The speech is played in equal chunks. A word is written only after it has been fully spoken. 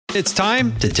It's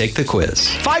time to take the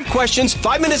quiz. 5 questions,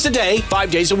 5 minutes a day,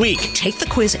 5 days a week. Take the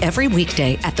quiz every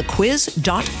weekday at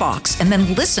thequiz.fox and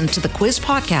then listen to the quiz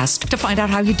podcast to find out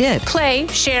how you did. Play,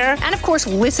 share, and of course,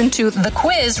 listen to The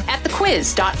Quiz at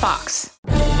thequiz.fox.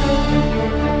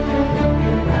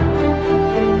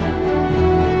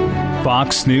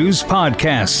 Fox News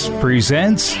Podcasts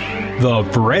presents the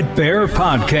Bret Baier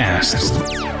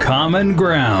Podcast, Common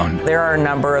Ground. There are a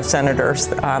number of senators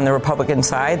on the Republican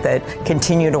side that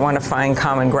continue to want to find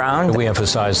common ground. We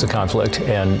emphasize the conflict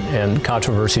and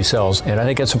controversy sells, and I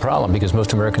think that's a problem because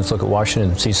most Americans look at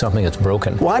Washington and see something that's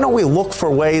broken. Why don't we look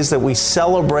for ways that we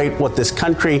celebrate what this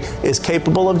country is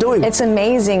capable of doing? It's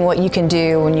amazing what you can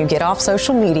do when you get off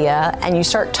social media and you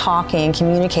start talking and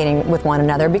communicating with one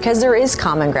another because there is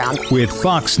common ground. With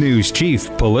Fox News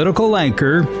chief political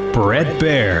anchor Bret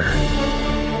Baier.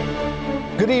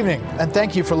 Good evening, and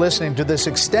thank you for listening to this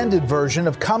extended version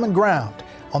of Common Ground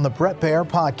on the Bret Baier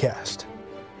Podcast.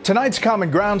 Tonight's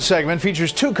Common Ground segment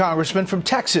features 2 congressmen from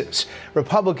Texas,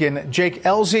 Republican Jake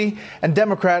Ellzey and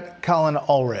Democrat Colin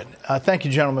Allred. Thank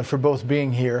you, gentlemen, for both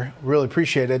being here. Really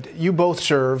appreciate it. You both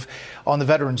serve on the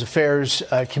Veterans Affairs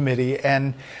Committee.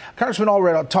 And Congressman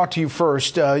Allred, I'll talk to you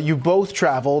first. You both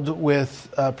traveled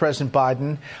with President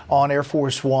Biden on Air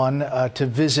Force One to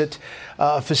visit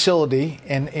a facility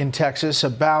in Texas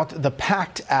about the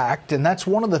PACT Act. And that's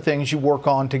one of the things you work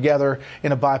on together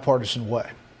in a bipartisan way.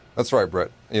 That's right,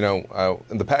 Brett. You know,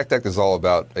 the PACT Act is all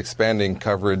about expanding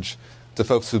coverage to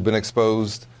folks who've been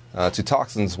exposed to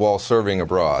toxins while serving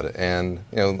abroad. And,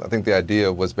 you know, I think the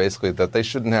idea was basically that they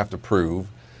shouldn't have to prove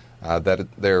that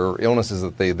their illnesses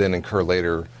that they then incur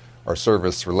later are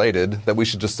service-related, that we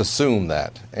should just assume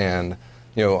that. And,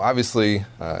 you know, obviously,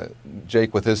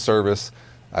 Jake, with his service,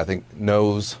 I think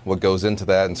knows what goes into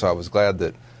that. And so I was glad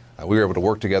that we were able to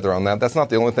work together on that. That's not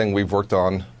the only thing we've worked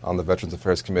on the Veterans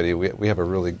Affairs Committee. We have a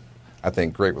really, I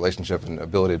think, great relationship and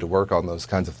ability to work on those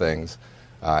kinds of things.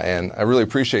 And I really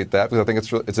appreciate that because I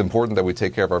think it's important that we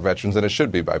take care of our veterans, and it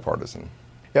should be bipartisan.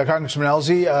 Yeah, Congressman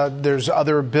Ellzey, there's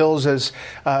other bills, as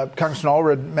Congressman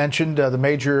Allred mentioned, the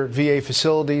Major VA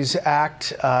Facilities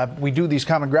Act. We do these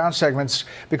common ground segments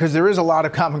because there is a lot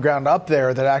of common ground up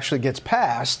there that actually gets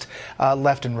passed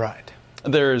left and right.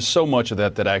 There's so much of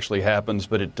that actually happens,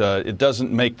 but it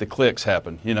doesn't make the clicks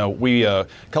happen. You know,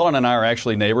 Colin and I are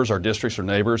actually neighbors. Our districts are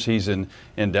neighbors. He's in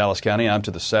Dallas County. I'm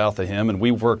to the south of him, and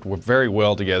we've worked very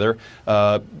well together.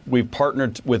 We've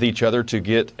partnered with each other to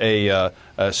get a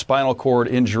spinal cord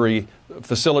injury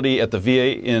facility at the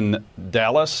VA in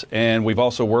Dallas, and we've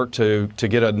also worked to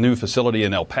get a new facility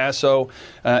in El Paso.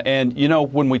 And, you know,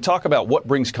 when we talk about what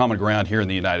brings common ground here in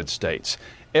the United States,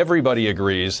 everybody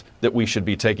agrees that we should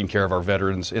be taking care of our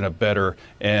veterans in a better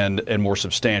and more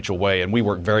substantial way, and we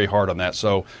work very hard on that.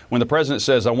 So when the president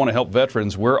says, I want to help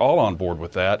veterans, we're all on board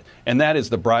with that, and that is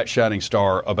the bright, shining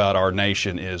star about our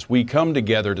nation is we come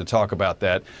together to talk about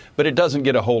that, but it doesn't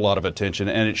get a whole lot of attention,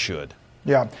 and it should.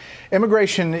 Yeah.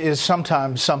 Immigration is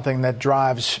sometimes something that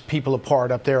drives people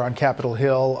apart up there on Capitol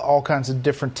Hill, all kinds of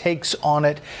different takes on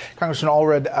it. Congressman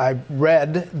Allred, I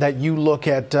read that you look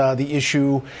at the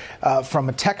issue from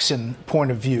a Texan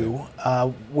point of view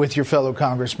with your fellow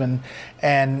congressman.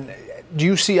 And do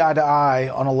you see eye to eye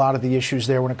on a lot of the issues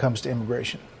there when it comes to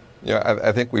immigration? Yeah,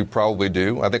 I think we probably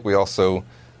do. I think we also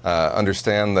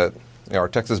understand that our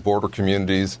Texas border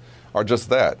communities are just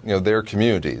that. You know, they're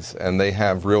communities, and they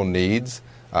have real needs,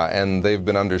 and they've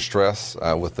been under stress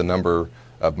with the number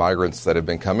of migrants that have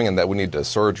been coming, and that we need to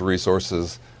surge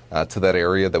resources to that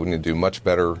area, that we need to do much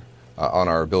better on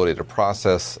our ability to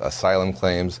process asylum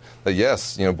claims. That,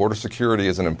 yes, you know, border security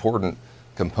is an important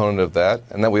component of that,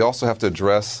 and that we also have to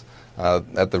address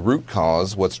at the root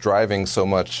cause what's driving so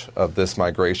much of this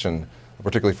migration,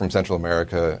 particularly from Central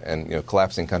America and, you know,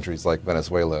 collapsing countries like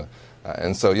Venezuela.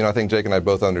 And so, you know, I think Jake and I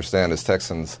both understand as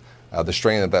Texans the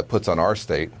strain that puts on our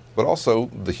state, but also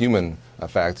the human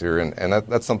factor. And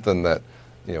that's something that,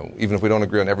 you know, even if we don't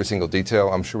agree on every single detail,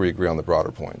 I'm sure we agree on the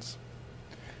broader points.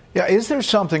 Yeah, is there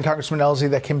something, Congressman Ellzey,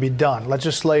 that can be done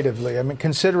legislatively? I mean,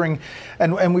 considering,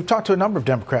 and we've talked to a number of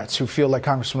Democrats who feel like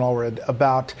Congressman Allred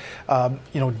about,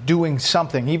 doing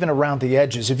something, even around the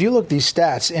edges. If you look at these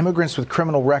stats, immigrants with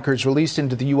criminal records released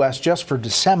into the U.S. just for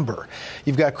December,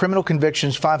 you've got criminal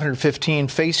convictions 515,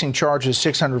 facing charges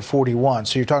 641.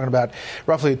 So you're talking about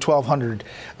roughly 1,200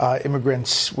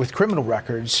 immigrants with criminal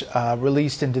records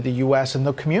released into the U.S. And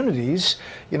the communities,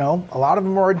 you know, a lot of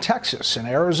them are in Texas and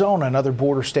Arizona and other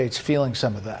border states feeling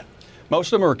some of that.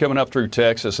 Most of them are coming up through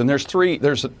Texas, and there's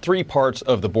three parts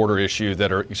of the border issue that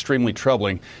are extremely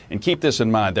troubling. And keep this in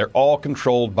mind: they're all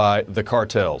controlled by the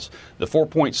cartels. The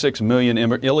 4.6 million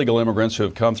illegal immigrants who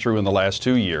have come through in the last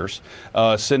 2 years,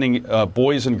 sending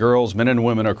boys and girls, men and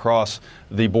women across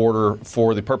the border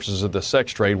for the purposes of the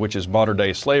sex trade, which is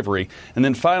modern-day slavery. And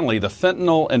then finally, the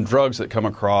fentanyl and drugs that come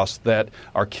across that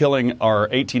are killing our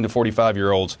 18 to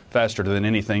 45-year-olds faster than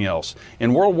anything else.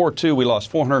 In World War II, we lost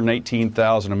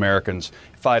 418,000 Americans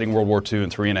fighting World War II in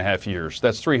 3.5 years.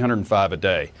 That's 305 a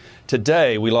day.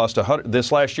 Today,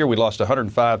 this last year, we lost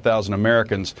 105,000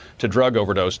 Americans to drug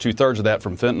overdose, 2/3 of that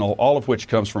from fentanyl, all of which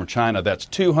comes from China. That's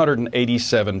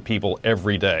 287 people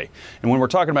every day. And when we're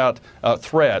talking about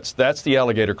threats, that's the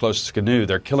alligator closest to canoe.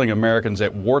 They're killing Americans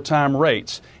at wartime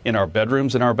rates in our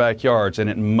bedrooms and our backyards, and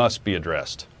it must be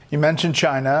addressed. You mentioned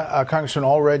China. Congressman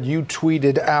Allred, you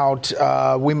tweeted out,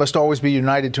 we must always be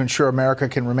united to ensure America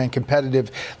can remain competitive,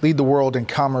 lead the world in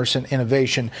commerce and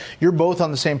innovation. You're both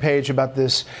on the same page about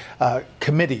this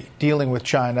committee dealing with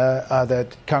China that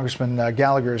Congressman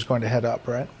Gallagher is going to head up,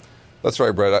 right? That's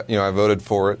right, Brett. I voted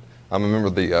for it. I'm a member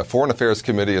of the Foreign Affairs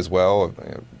Committee as well.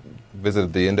 I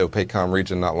visited the Indo-PACOM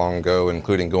region not long ago,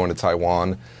 including going to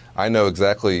Taiwan. I know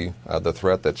exactly the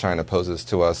threat that China poses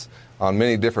to us on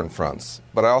many different fronts.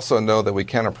 But I also know that we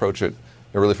can't approach it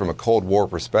really from a Cold War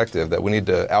perspective, that we need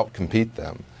to outcompete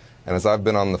them. And as I've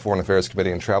been on the Foreign Affairs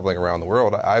Committee and traveling around the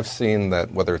world, I've seen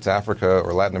that whether it's Africa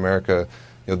or Latin America,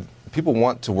 people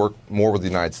want to work more with the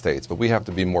United States, but we have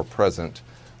to be more present,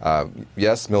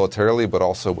 yes, militarily, but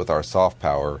also with our soft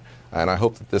power. And I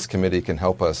hope that this committee can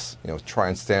help us try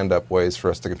and stand up ways for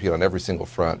us to compete on every single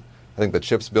front. I think the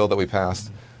CHIPS bill that we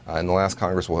passed in the last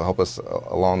Congress will help us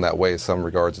along that way in some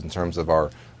regards in terms of our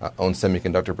own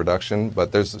semiconductor production.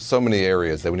 But there's so many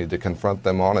areas that we need to confront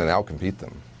them on and outcompete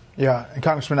them. Yeah. And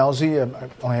Congressman Ellzey, I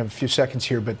only have a few seconds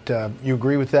here, but you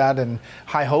agree with that and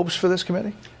high hopes for this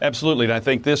committee? Absolutely. And I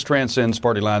think this transcends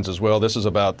party lines as well. This is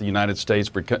about the United States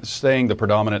staying the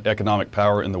predominant economic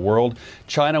power in the world.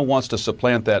 China wants to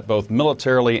supplant that both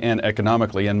militarily and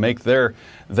economically and make their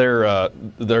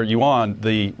yuan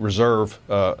the reserve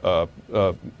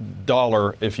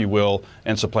dollar, if you will,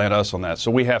 and supplant us on that.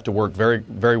 So we have to work very,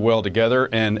 very well together,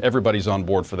 and everybody's on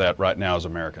board for that right now as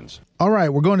Americans. All right,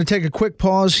 we're going to take a quick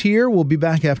pause here. We'll be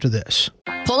back after this.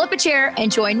 Pull up a chair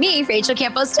and join me, Rachel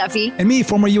Campos Duffy. And me,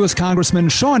 former U.S. Congressman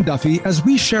Sean Duffy, as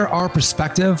we share our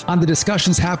perspective on the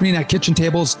discussions happening at kitchen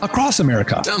tables across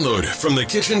America. Download From the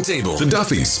Kitchen Table, The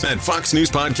Duffys at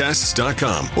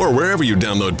foxnewspodcasts.com or wherever you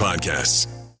download podcasts.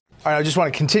 All right, I just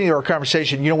want to continue our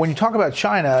conversation. When you talk about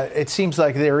China, it seems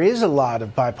like there is a lot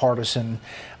of bipartisan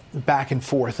back and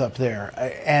forth up there.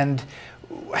 And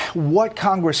what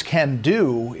Congress can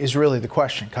do is really the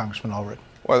question, Congressman Allred.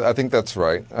 Well, I think that's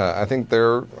right. I think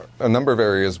there are a number of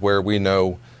areas where we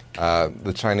know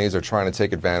the Chinese are trying to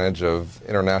take advantage of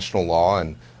international law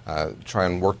and try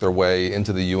and work their way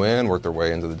into the UN, work their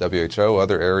way into the WHO,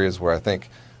 other areas where I think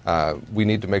we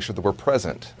need to make sure that we're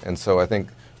present. And so I think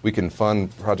we can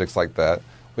fund projects like that.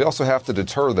 We also have to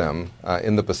deter them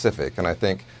in the Pacific, and I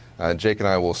think Jake and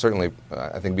I will certainly,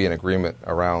 be in agreement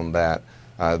around that.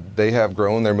 They have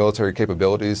grown their military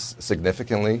capabilities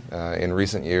significantly in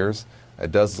recent years.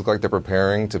 It does look like they're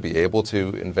preparing to be able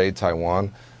to invade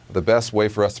Taiwan. The best way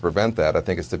for us to prevent that, I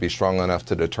think, is to be strong enough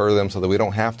to deter them so that we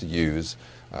don't have to use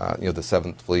the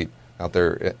 7th Fleet out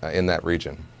there in that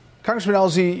region. Congressman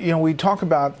Ellzey, we talk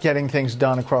about getting things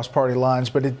done across party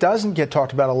lines, but it doesn't get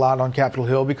talked about a lot on Capitol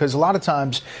Hill because a lot of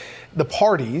times the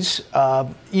parties,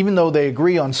 even though they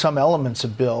agree on some elements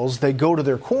of bills, they go to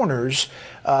their corners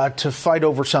to fight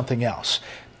over something else.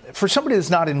 For somebody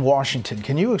that's not in Washington,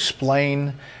 can you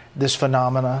explain this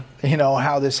phenomena,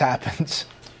 how this happens?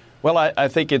 Well, I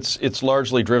think it's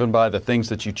largely driven by the things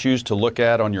that you choose to look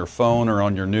at on your phone or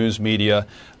on your news media.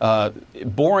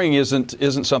 Boring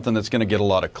isn't something that's going to get a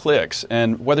lot of clicks.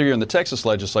 And whether you're in the Texas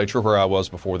legislature, where I was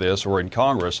before this, or in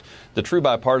Congress, the true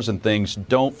bipartisan things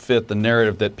don't fit the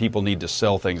narrative that people need to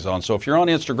sell things on. So if you're on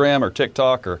Instagram or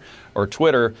TikTok or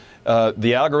Twitter,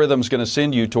 the algorithm's going to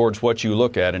send you towards what you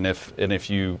look at. And if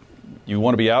you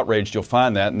want to be outraged, you'll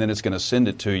find that, and then it's going to send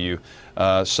it to you.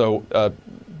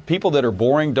 People that are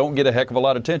boring don't get a heck of a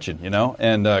lot of attention,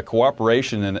 and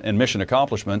cooperation and mission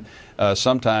accomplishment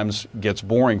sometimes gets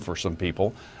boring for some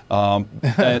people.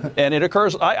 And it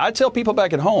occurs, I tell people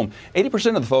back at home,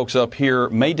 80% of the folks up here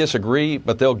may disagree,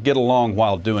 but they'll get along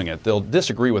while doing it. They'll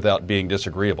disagree without being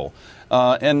disagreeable.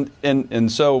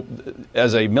 And so,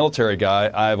 as a military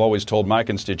guy, I've always told my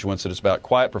constituents that it's about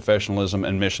quiet professionalism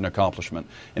and mission accomplishment.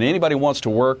 And anybody who wants to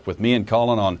work with me and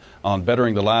Colin on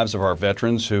bettering the lives of our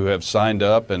veterans who have signed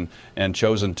up and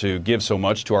chosen to give so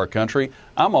much to our country,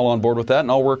 I'm all on board with that, and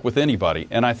I'll work with anybody.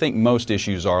 And I think most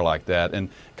issues are like that. And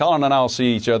Colin and I will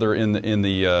see each other in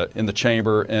the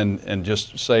chamber and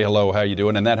just say hello, how you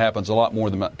doing? And that happens a lot more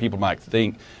than people might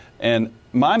think. And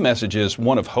my message is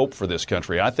one of hope for this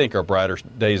country. I think our brighter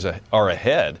days are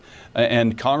ahead.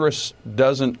 And Congress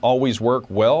doesn't always work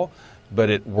well, but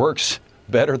it works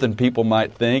better than people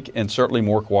might think, and certainly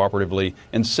more cooperatively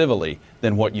and civilly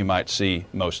than what you might see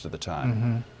most of the time.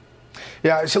 Mm-hmm.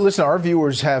 Yeah, so listen, our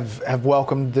viewers have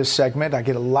welcomed this segment. I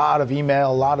get a lot of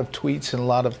email, a lot of tweets, and a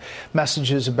lot of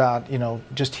messages about,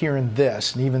 just hearing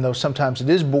this. And even though sometimes it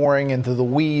is boring into the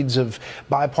weeds of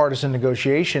bipartisan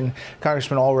negotiation,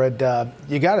 Congressman Allred,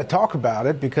 you got to talk about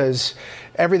it, because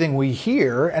everything we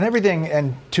hear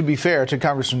and to be fair to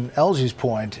Congressman Elzey's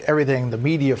point, everything the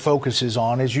media focuses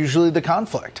on is usually the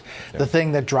conflict, the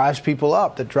thing that drives people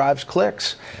up, that drives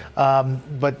clicks.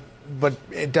 But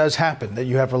it does happen that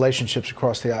you have relationships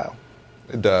across the aisle.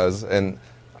 It does. And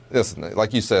listen,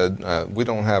 like you said, we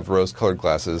don't have rose-colored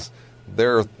glasses.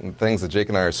 There are things that Jake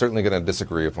and I are certainly going to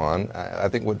disagree upon. I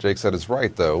think what Jake said is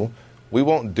right, though. We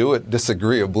won't do it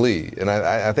disagreeably. And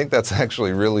I think that's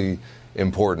actually really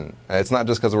important. It's not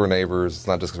just because we're neighbors. It's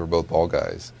not just because we're both ball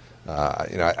guys.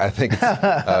 I think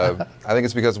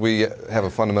it's because we have a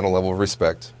fundamental level of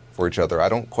respect for each other. I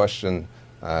don't question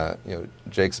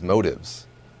Jake's motives.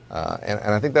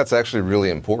 And I think that's actually really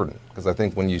important, because I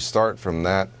think when you start from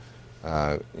that,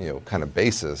 kind of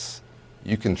basis,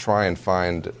 you can try and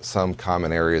find some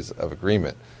common areas of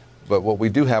agreement. But what we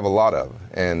do have a lot of,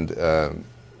 and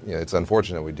it's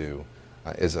unfortunate we do,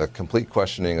 is a complete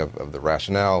questioning of the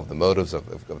rationale, of the motives,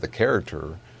 of the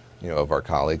character, of our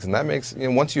colleagues. And that makes,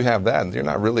 once you have that, you're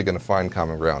not really going to find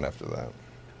common ground after that.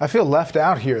 I feel left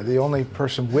out here, the only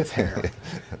person with hair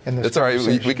in this. It's all right.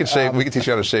 We can shave. We can teach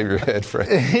you how to shave your head, Fred.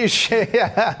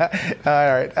 Yeah. All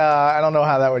right. I don't know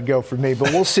how that would go for me,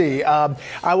 but we'll see. I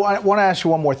want to ask you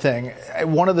one more thing.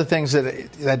 One of the things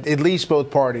that at least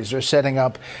both parties are setting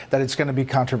up that it's going to be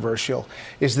controversial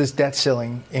is this debt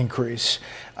ceiling increase,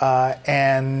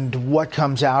 and what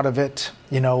comes out of it.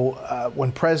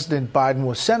 When President Biden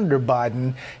was Senator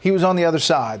Biden, he was on the other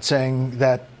side saying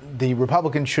that the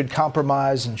Republicans should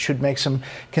compromise and should make some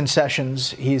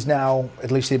concessions. He's now, at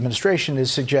least the administration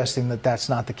is suggesting that that's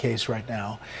not the case right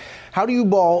now. How do you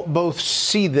both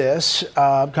see this?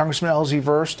 Congressman Elzey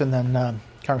first, and then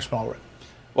Congressman Allred.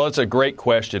 Well, it's a great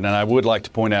question, and I would like to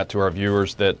point out to our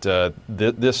viewers that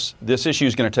this issue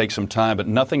is going to take some time, but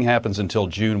nothing happens until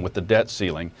June with the debt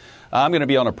ceiling. I'm going to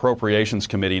be on Appropriations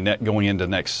Committee going into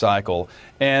next cycle,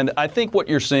 and I think what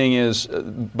you're seeing is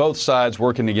both sides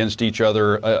working against each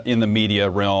other in the media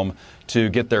realm to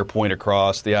get their point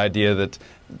across. The idea that,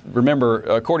 remember,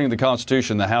 according to the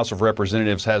Constitution, the House of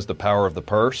Representatives has the power of the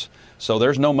purse. So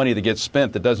there's no money that gets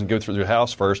spent that doesn't go through the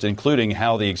House first, including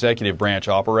how the executive branch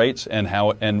operates and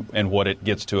how and what it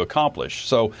gets to accomplish.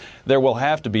 So there will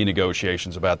have to be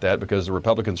negotiations about that, because the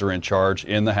Republicans are in charge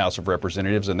in the House of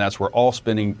Representatives, and that's where all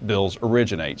spending bills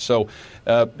originate. So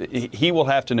he will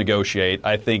have to negotiate.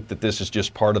 I think that this is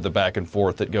just part of the back and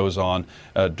forth that goes on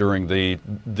during the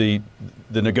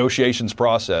negotiations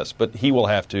process. But he will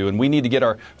have to, and we need to get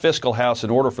our fiscal house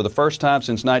in order. For the first time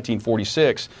since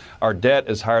 1946, our debt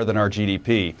is higher than our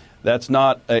GDP. That's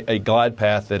not a glide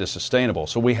path that is sustainable.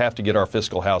 So we have to get our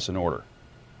fiscal house in order.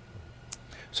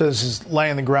 So this is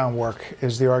laying the groundwork,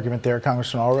 is the argument there.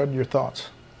 Congressman Allred, your thoughts?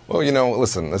 Well,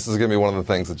 listen, this is going to be one of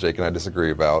the things that Jake and I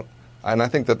disagree about. And I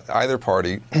think that either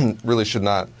party really should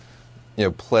not,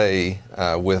 play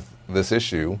with this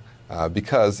issue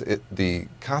because the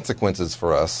consequences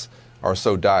for us are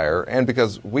so dire, and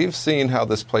because we've seen how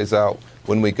this plays out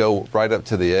when we go right up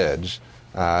to the edge.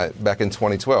 Back in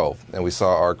 2012, and we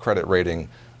saw our credit rating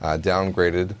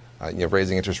downgraded,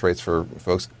 raising interest rates for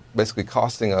folks, basically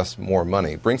costing us more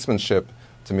money. Brinksmanship,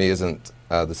 to me, isn't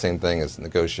the same thing as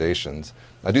negotiations.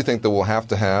 I do think that we'll have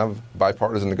to have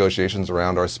bipartisan negotiations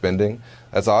around our spending.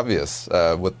 That's obvious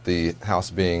with the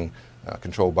House being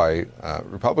controlled by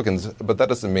Republicans, but that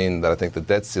doesn't mean that I think the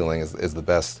debt ceiling is the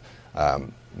best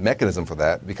mechanism for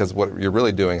that, because what you're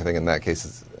really doing, I think, in that case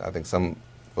is, I think some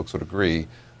folks would agree,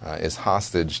 is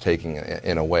hostage taking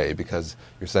in a way, because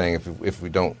you're saying if we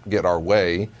don't get our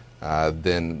way,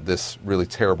 then this really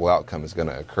terrible outcome is going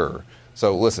to occur.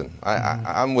 So listen,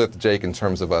 I'm with Jake in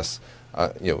terms of us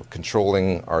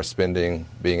controlling our spending,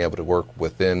 being able to work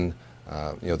within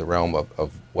the realm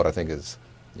of what I think is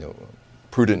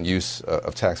prudent use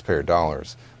of taxpayer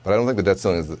dollars. But I don't think the debt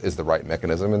ceiling is the right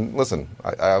mechanism. And listen,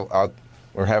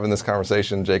 we're having this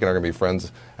conversation. Jake and I are going to be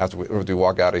friends after we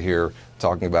walk out of here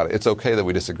talking about it. It's okay that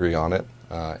we disagree on it.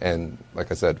 And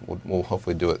like I said, we'll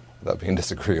hopefully do it without being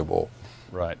disagreeable.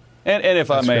 Right. And if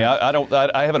I may,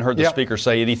 I haven't heard the speaker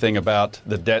say anything about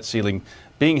the debt ceiling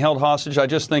being held hostage. I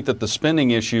just think that the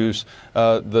spending issues,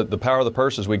 the power of the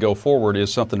purse as we go forward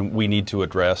is something we need to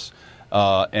address.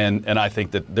 And I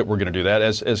think that we're going to do that.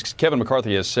 As Kevin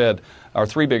McCarthy has said, our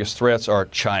three biggest threats are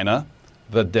China,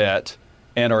 the debt,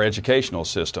 and our educational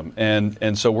system.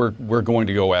 And so we're going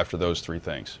to go after those three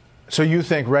things. So you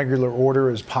think regular order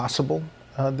is possible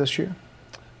this year?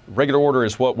 Regular order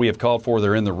is what we have called for.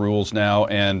 They're in the rules now,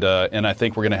 and I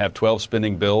think we're going to have 12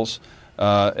 spending bills,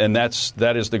 and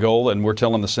that is the goal. And we're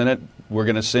telling the Senate we're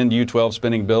going to send you 12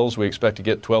 spending bills. We expect to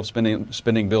get 12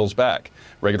 spending bills back.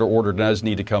 Regular order does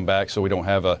need to come back, so we don't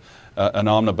have an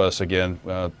omnibus again.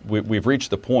 We've reached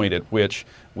the point at which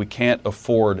we can't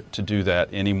afford to do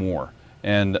that anymore.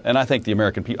 And I think the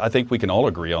American people, I think we can all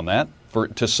agree on that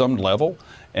to some level.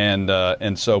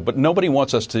 And so, but nobody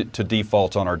wants us to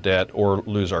default on our debt or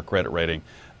lose our credit rating.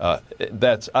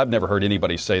 I've never heard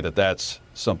anybody say that that's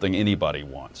something anybody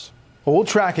wants. Well, we'll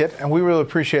track it, and we really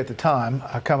appreciate the time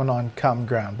coming on Common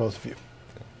Ground, both of you.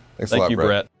 Thanks a lot,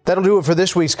 Brett. That'll do it for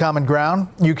this week's Common Ground.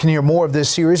 You can hear more of this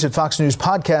series at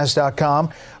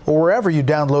foxnewspodcast.com or wherever you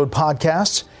download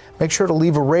podcasts. Make sure to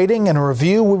leave a rating and a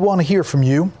review. We want to hear from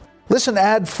you. Listen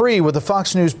ad-free with the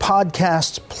Fox News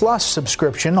Podcasts Plus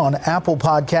subscription on Apple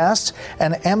Podcasts,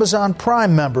 and Amazon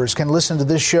Prime members can listen to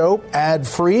this show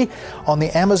ad-free on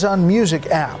the Amazon Music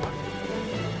app.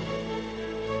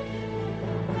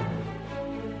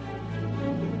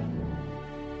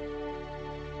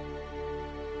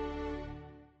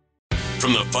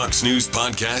 From the Fox News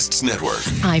Podcasts Network.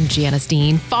 I'm Janice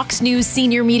Dean, Fox News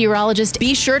senior meteorologist.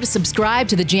 Be sure to subscribe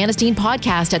to the Janice Dean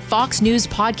podcast at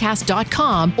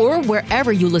foxnewspodcast.com or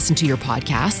wherever you listen to your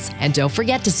podcasts. And don't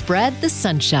forget to spread the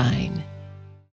sunshine.